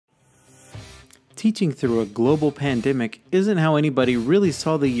Teaching through a global pandemic isn't how anybody really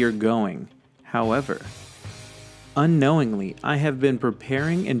saw the year going. However, unknowingly, I have been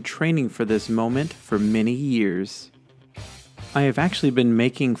preparing and training for this moment for many years. I have actually been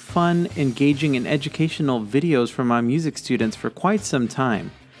making fun, engaging, and educational videos for my music students for quite some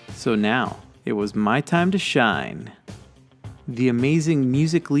time, so now it was my time to shine. The amazing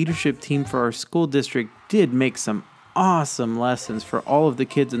music leadership team for our school district did make some awesome lessons for all of the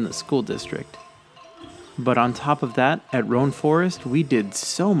kids in the school district. But on top of that, at Roan Forest, we did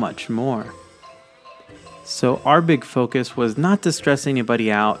so much more. So our big focus was not to stress anybody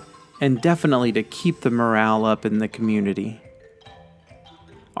out, and definitely to keep the morale up in the community.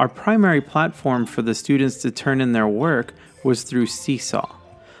 Our primary platform for the students to turn in their work was through Seesaw.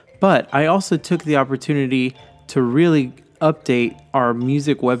 But I also took the opportunity to really update our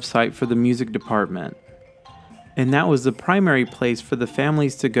music website for the music department. And that was the primary place for the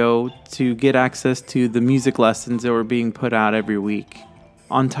families to go to get access to the music lessons that were being put out every week,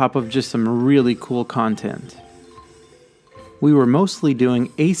 on top of just some really cool content. We were mostly doing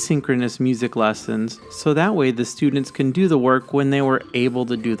asynchronous music lessons, so that way the students can do the work when they were able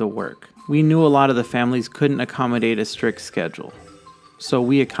to do the work. We knew a lot of the families couldn't accommodate a strict schedule, so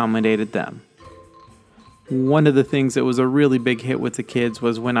we accommodated them. One of the things that was a really big hit with the kids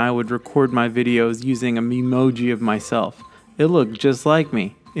was when I would record my videos using an emoji of myself. It looked just like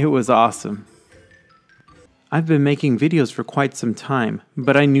me. It was awesome. I've been making videos for quite some time,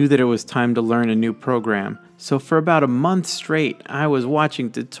 but I knew that it was time to learn a new program. So for about a month straight, I was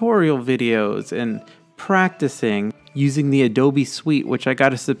watching tutorial videos and practicing using the Adobe Suite, which I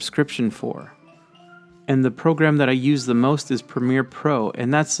got a subscription for. And the program that I use the most is Premiere Pro,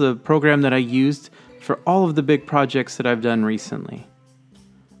 and that's the program that I used for all of the big projects that I've done recently.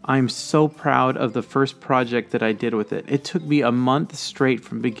 I'm so proud of the first project that I did with it. It took me a month straight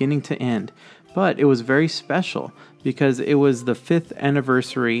from beginning to end, but it was very special because it was the 5th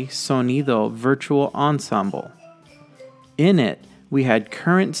anniversary Sonido virtual ensemble. In it, we had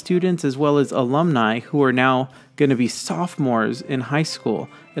current students as well as alumni who are now going to be sophomores in high school,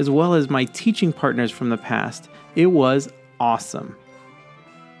 as well as my teaching partners from the past. It was awesome.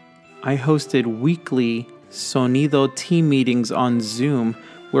 I hosted weekly Sonido team meetings on Zoom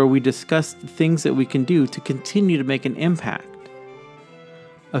where we discussed things that we can do to continue to make an impact.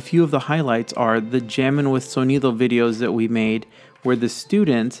 A few of the highlights are the Jammin' with Sonido videos that we made where the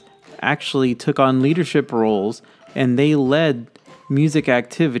students actually took on leadership roles and they led music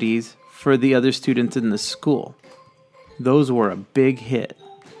activities for the other students in the school. Those were a big hit.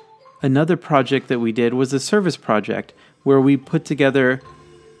 Another project that we did was a service project where we put together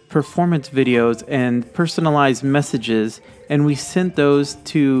performance videos and personalized messages, and we sent those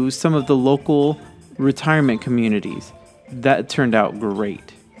to some of the local retirement communities. That turned out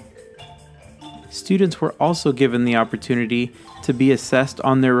great. Students were also given the opportunity to be assessed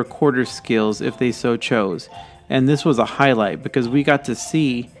on their recorder skills if they so chose, and this was a highlight because we got to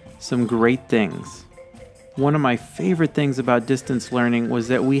see some great things. One of my favorite things about distance learning was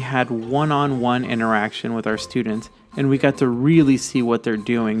that we had one-on-one interaction with our students, and we got to really see what they're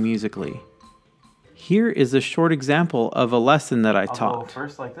doing musically. Here is a short example of a lesson that I taught. I'll go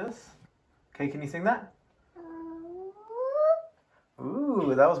first like this. Okay, can you sing that?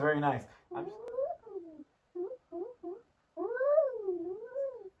 Ooh, that was very nice.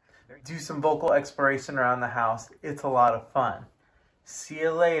 Do some vocal exploration around the house. It's a lot of fun. See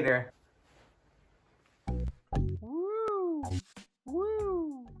you later. Woo!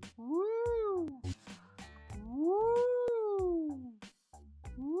 Woo! Woo! Woo!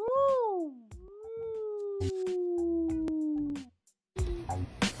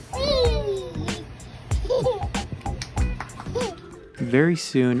 Very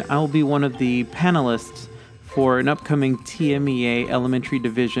soon, I will be one of the panelists for an upcoming TMEA Elementary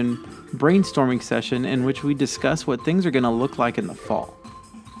Division brainstorming session in which we discuss what things are going to look like in the fall.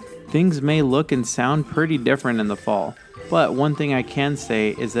 Things may look and sound pretty different in the fall, but one thing I can say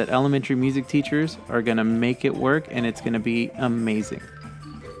is that elementary music teachers are going to make it work and it's going to be amazing.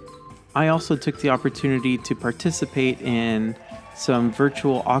 I also took the opportunity to participate in some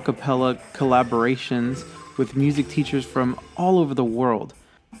virtual a cappella collaborations with music teachers from all over the world,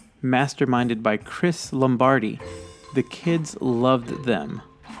 masterminded by Chris Lombardi. The kids loved them.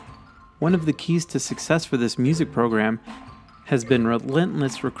 One of the keys to success for this music program has been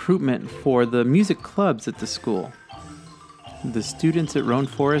relentless recruitment for the music clubs at the school. The students at Roan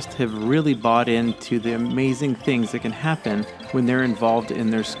Forest have really bought into the amazing things that can happen when they're involved in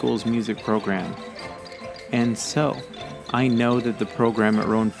their school's music program. And so, I know that the program at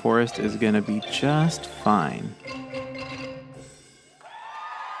Roan Forest is going to be just fine.